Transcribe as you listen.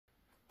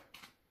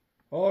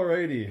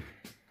Alrighty,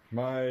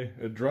 my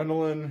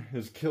adrenaline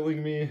is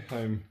killing me.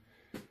 I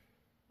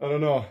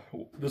don't know,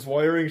 this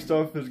wiring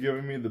stuff is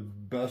giving me the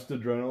best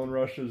adrenaline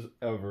rushes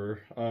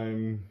ever.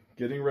 I'm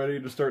getting ready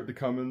to start the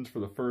Cummins for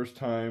the first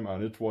time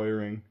on its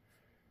wiring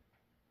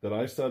that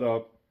I set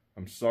up.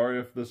 I'm sorry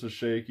if this is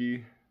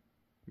shaky.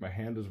 My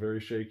hand is very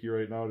shaky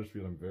right now just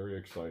because I'm very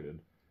excited.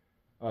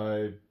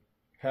 I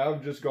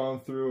have just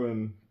gone through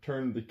and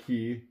turned the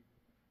key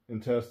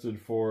and tested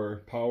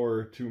for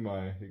power to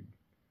my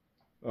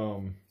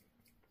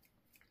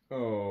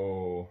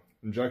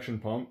injection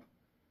pump,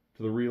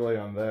 to the relay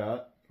on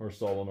that, or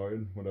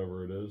solenoid,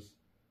 whatever it is.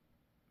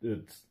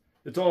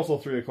 It's also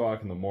 3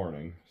 o'clock in the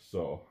morning,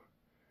 so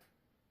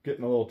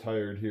getting a little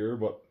tired here,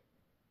 but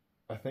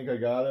I think I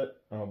got it.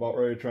 I'm about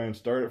ready to try and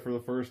start it for the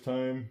first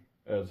time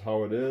as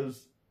how it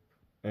is,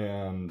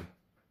 and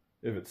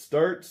if it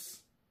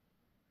starts,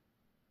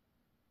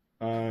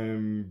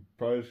 I'm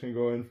probably just gonna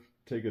go and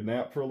take a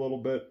nap for a little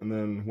bit and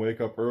then wake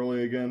up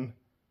early again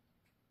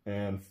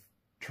and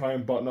try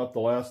and button up the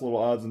last little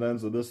odds and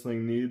ends that this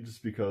thing needs,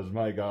 because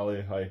my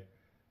golly,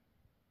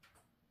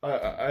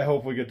 I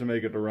hope we get to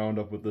make it to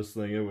Roundup with this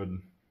thing. It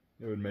would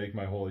make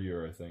my whole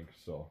year, I think.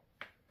 So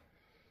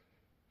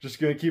just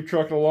gonna keep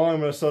trucking along. I'm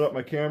gonna set up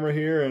my camera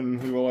here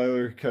and we will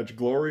either catch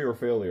glory or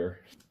failure.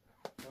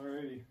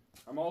 Alrighty,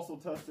 I'm also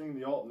testing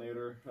the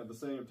alternator at the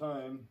same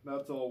time.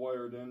 That's all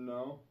wired in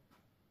now.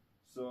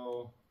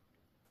 So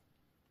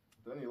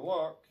with any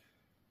luck,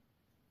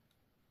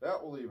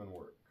 that will even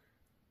work.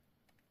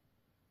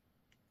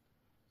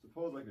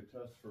 Suppose I could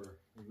test for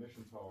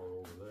ignition power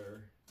over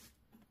there.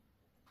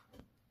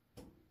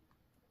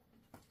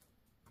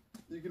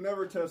 You can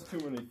never test too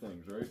many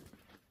things, right?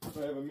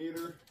 So I have a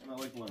meter and I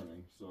like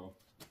learning, so.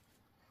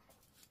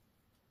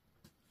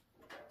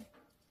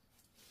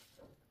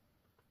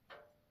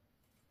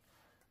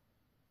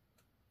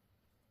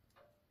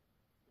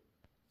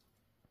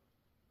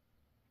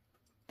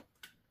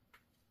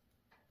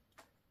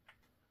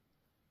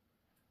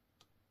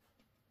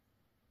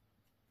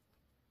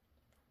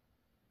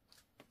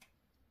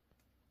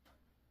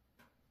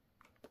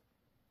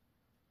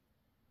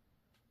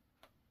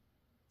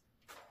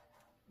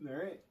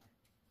 Alright,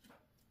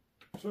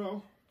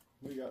 so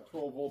we got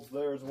 12 volts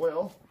there as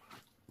well.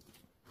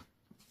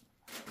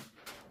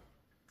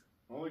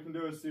 All we can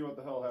do is see what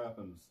the hell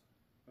happens.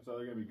 It's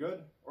either going to be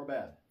good or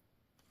bad.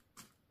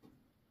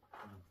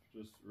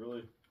 Just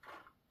really,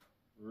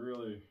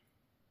 really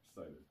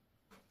excited.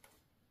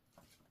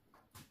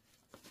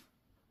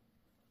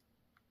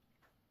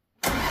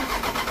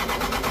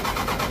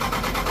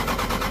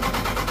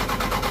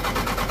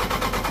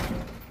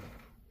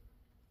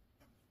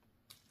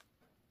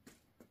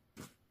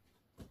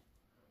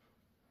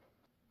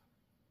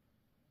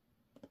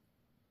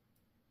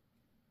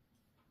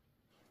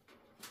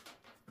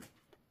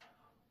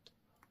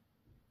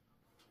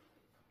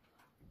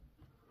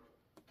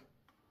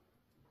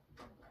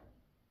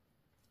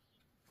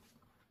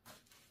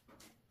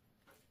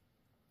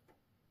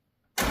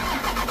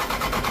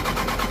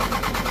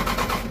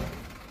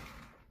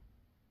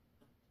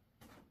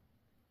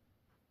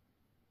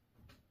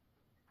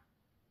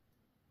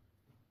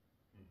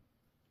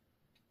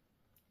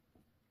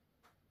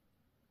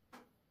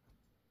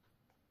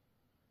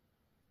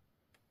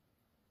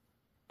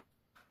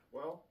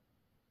 Well,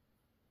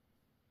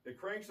 it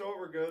cranks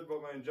over good,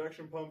 but my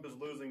injection pump is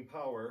losing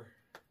power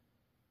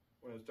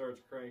when it starts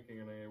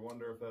cranking, and I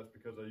wonder if that's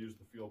because I used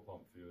the fuel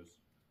pump fuse.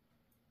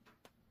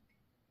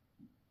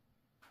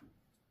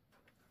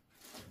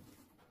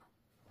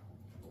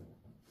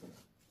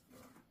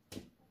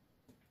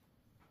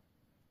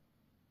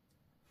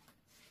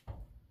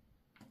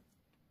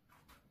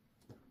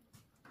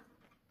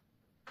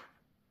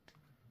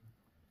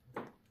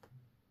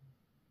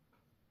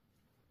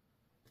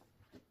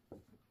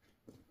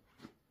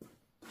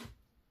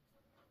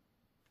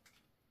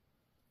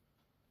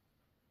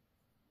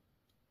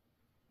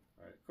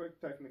 Quick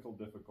technical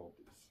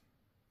difficulties.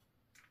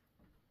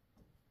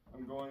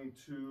 I'm going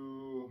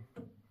to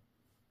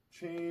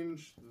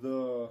change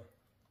the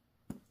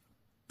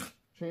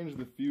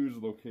fuse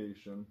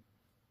location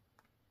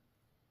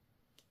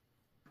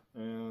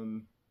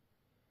and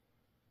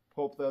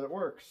hope that it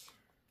works.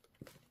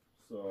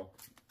 So,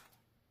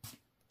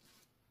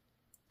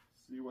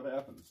 see what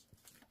happens.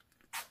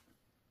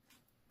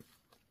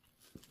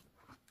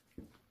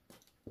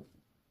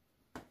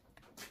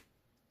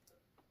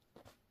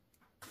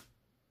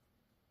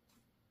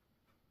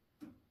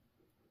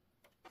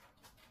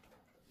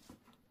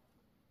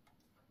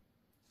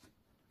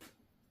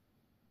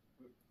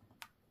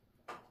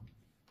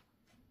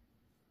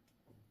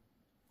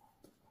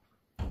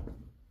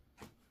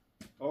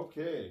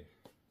 Okay,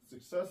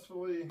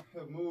 successfully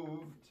have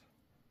moved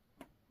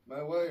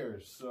my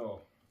wires,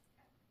 so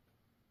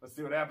let's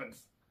see what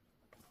happens.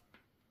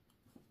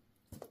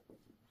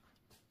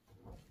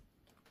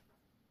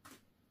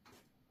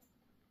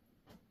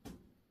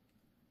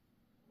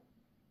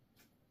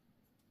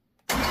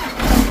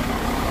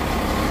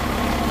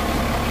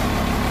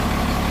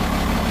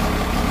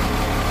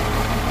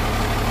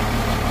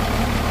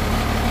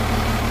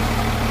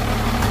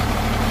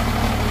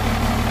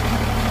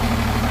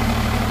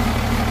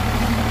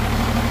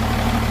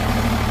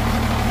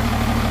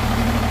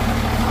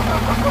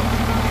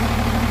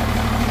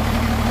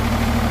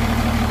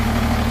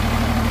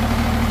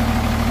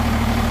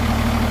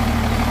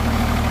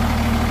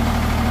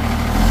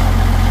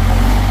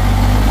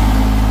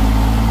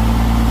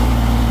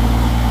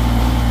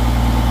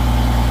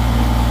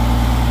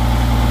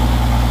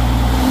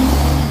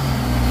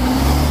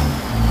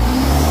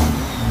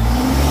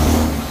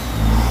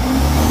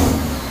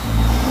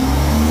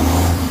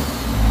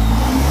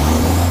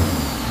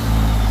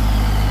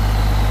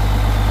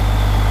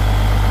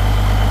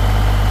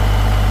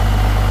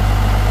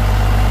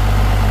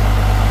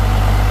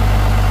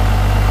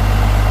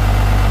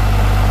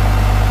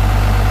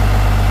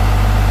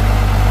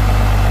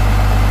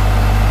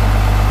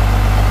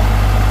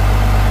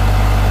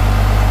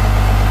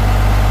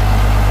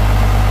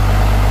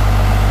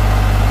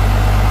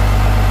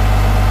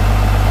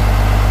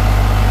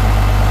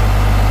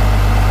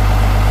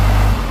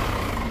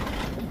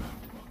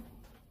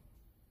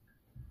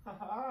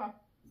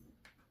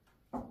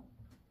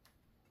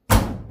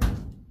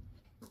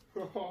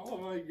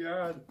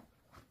 God.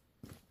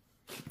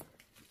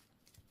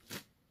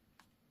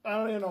 I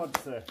don't even know what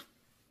to say.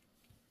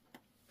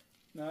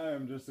 I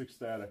am just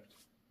ecstatic.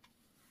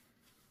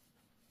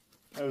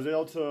 I was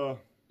able to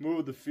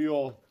move the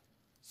fuel.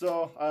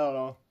 So, I don't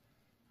know.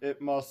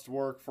 It must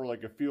work for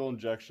like a fuel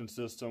injection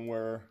system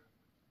where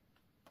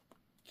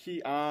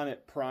key on,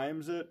 it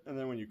primes it, and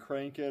then when you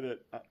crank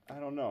it, I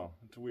don't know.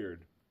 It's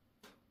weird.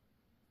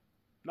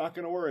 Not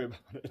going to worry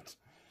about it.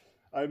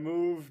 I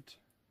moved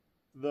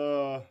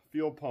the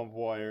fuel pump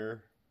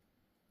wire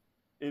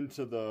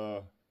into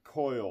the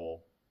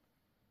coil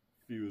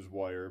fuse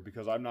wire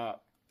because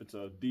it's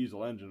a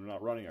diesel engine, I'm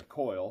not running a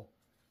coil.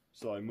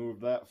 So I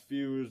moved that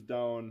fuse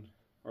down,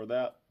 or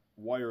that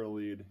wire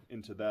lead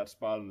into that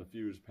spot in the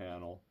fuse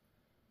panel.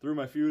 Threw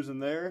my fuse in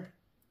there.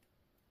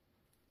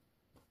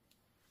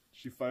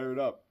 She fired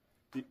up.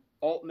 The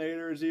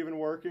alternator is even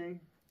working,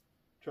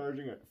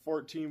 charging at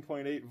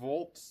 14.8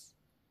 volts.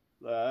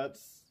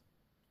 That's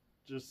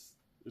just,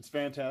 it's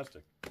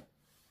fantastic.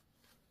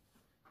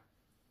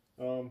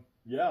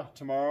 Yeah,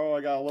 tomorrow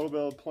I got a little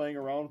bit of playing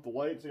around with the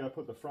lights. I gotta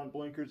put the front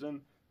blinkers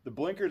in. The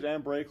blinkers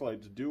and brake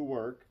lights do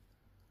work.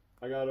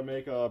 I gotta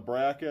make a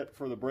bracket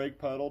for the brake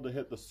pedal to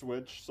hit the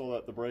switch so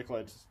that the brake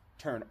lights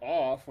turn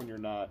off when you're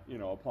not, you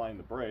know, applying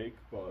the brake,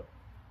 but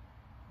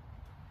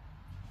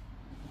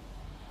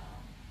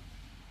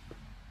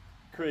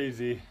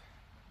crazy.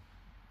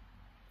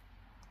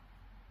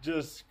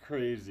 Just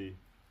crazy.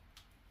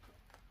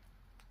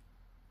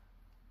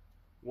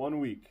 1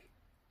 week.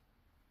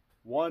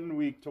 1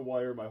 week to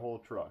wire my whole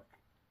truck.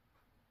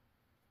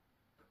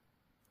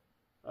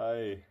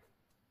 It's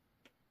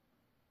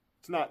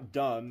not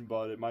done,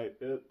 but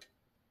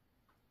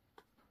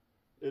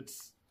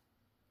it's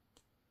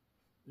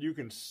you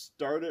can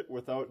start it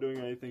without doing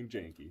anything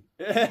janky.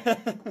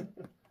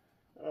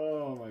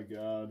 Oh my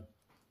God.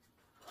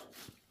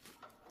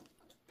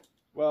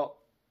 Well,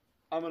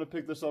 I'm gonna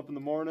pick this up in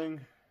the morning.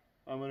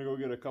 I'm gonna go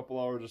get a couple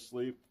hours of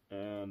sleep,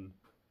 and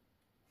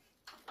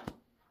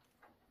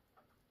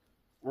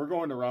we're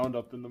going to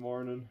Roundup in the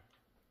morning.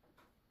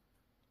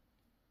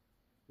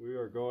 We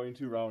are going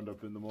to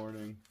Roundup in the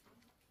morning.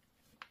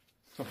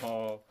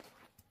 Oh.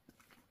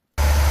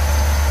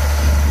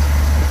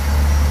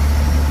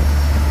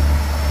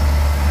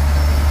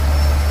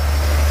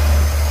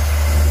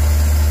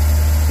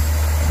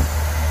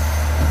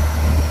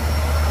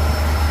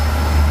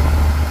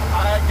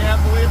 I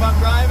can't believe I'm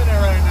driving it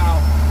right now.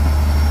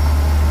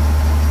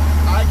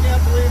 I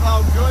can't believe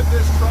how good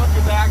this truck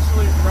is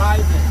actually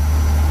driving.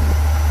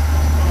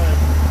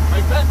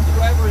 I've been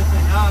through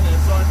everything on it,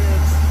 so I mean,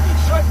 it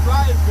should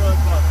drive good,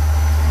 but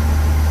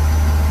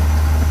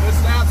it's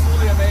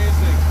absolutely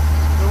amazing.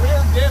 The rear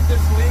diff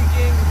is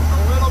leaking a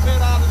little bit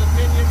out of the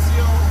pinion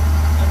seal,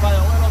 and by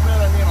a little bit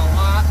I mean a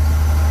lot.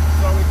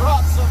 So we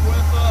brought some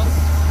with us,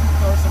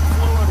 or some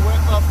fluid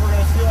with us. We're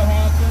going to see what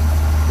happens.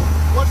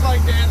 Looks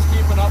like Dan's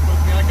keeping up with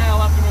me. I kind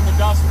of left him in the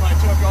dust when I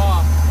took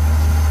off.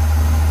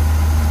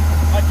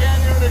 I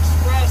can't even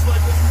express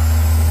like this.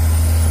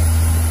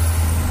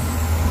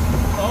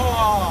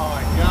 Oh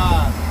my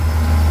God.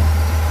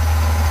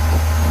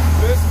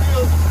 This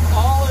feels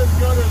all as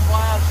good as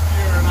last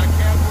year, and I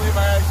can't believe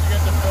I actually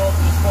get to film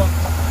this one.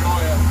 Go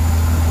ahead.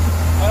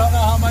 I don't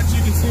know how much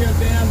you can see of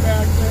Dan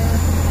back there.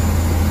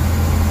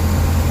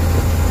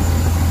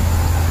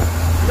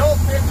 The old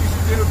 50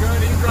 should do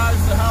good. He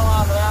drives the hell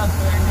out of that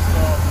thing,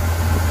 so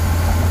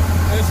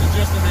this is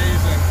just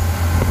amazing.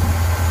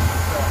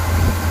 So,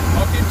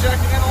 I'll keep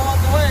checking in along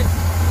the way.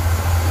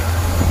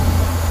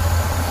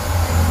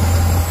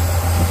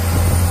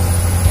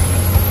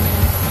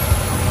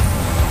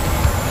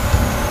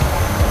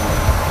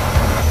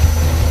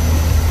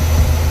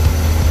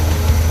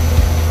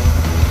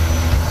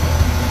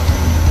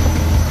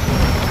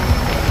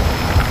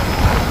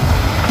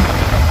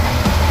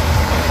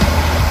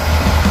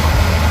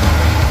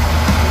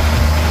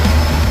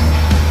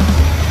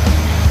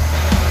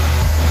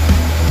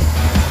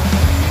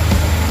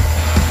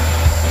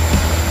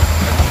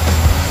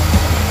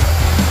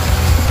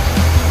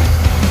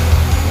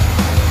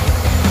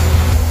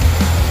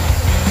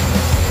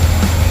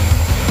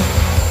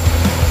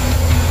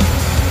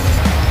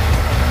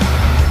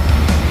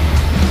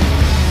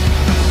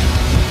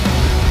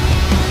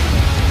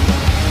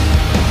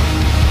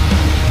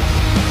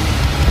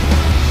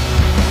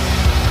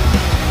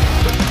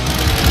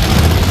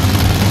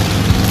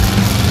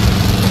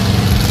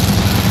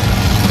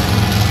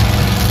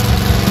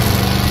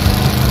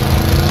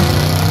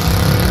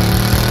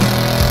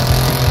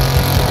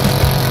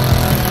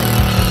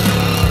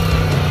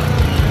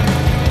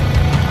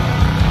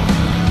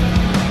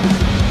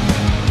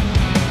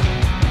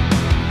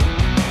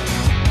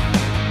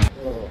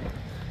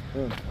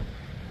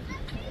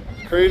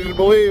 Crazy to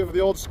believe the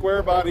old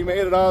square body made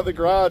it out of the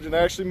garage and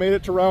actually made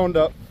it to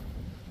Roundup.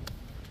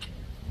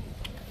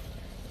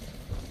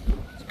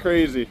 It's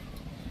crazy.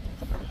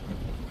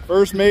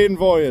 First maiden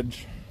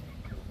voyage.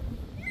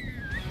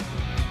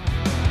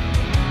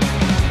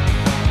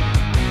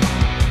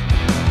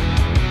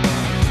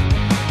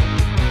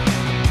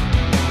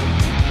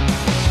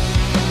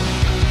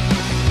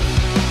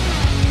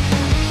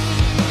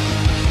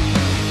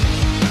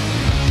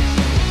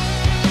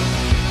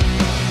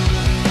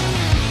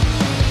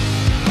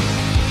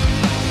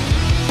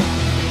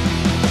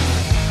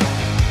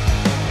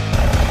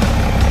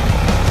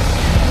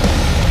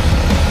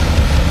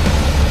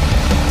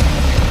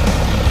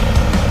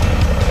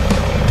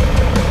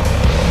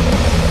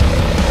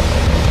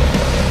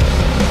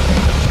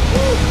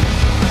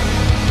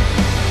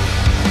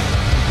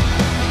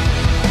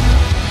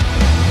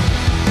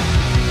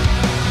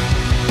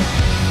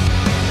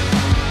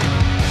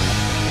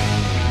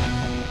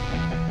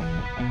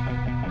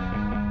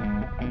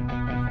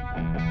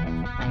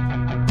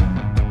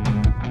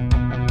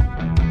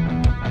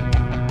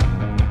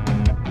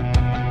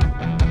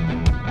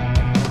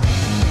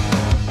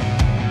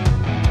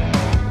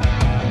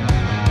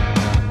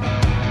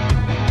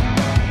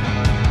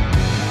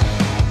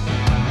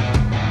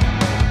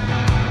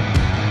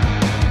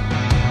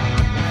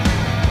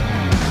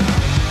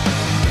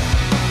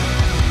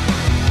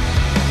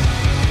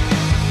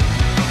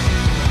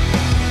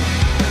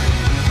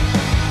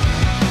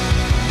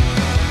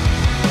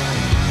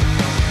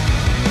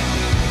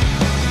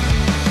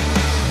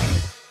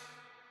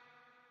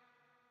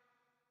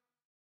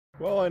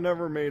 I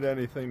never made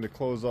anything to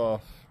close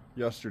off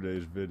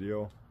yesterday's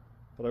video,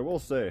 but I will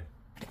say,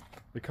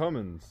 the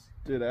Cummins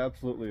did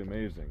absolutely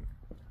amazing.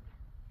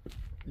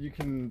 You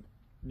can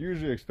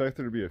usually expect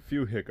there to be a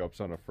few hiccups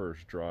on a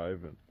first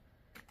drive, and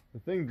the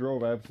thing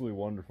drove absolutely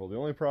wonderful. The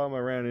only problem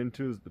I ran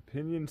into is the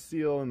pinion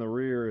seal in the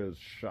rear is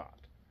shot.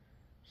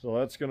 So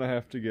that's going to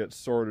have to get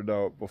sorted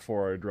out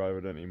before I drive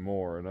it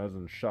anymore. And as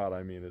in shot,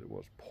 I mean it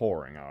was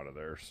pouring out of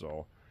there.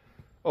 So,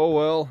 oh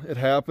well, it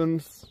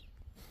happens.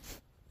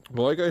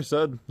 But like I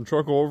said, the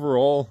truck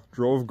overall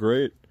drove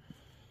great.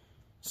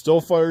 Still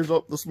fires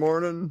up this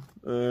morning.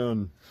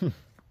 And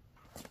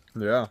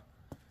yeah,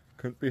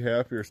 couldn't be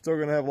happier. Still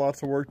going to have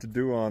lots of work to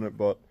do on it,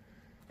 but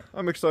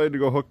I'm excited to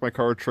go hook my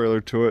car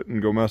trailer to it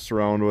and go mess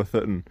around with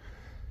it and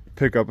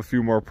pick up a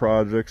few more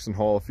projects and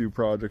haul a few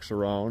projects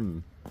around,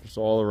 and just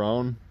all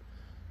around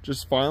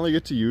just finally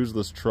get to use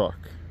this truck.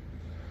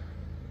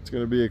 It's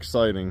going to be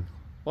exciting.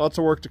 Lots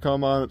of work to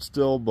come on it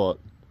still, but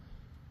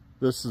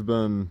this has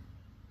been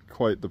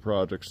quite the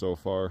project so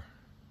far.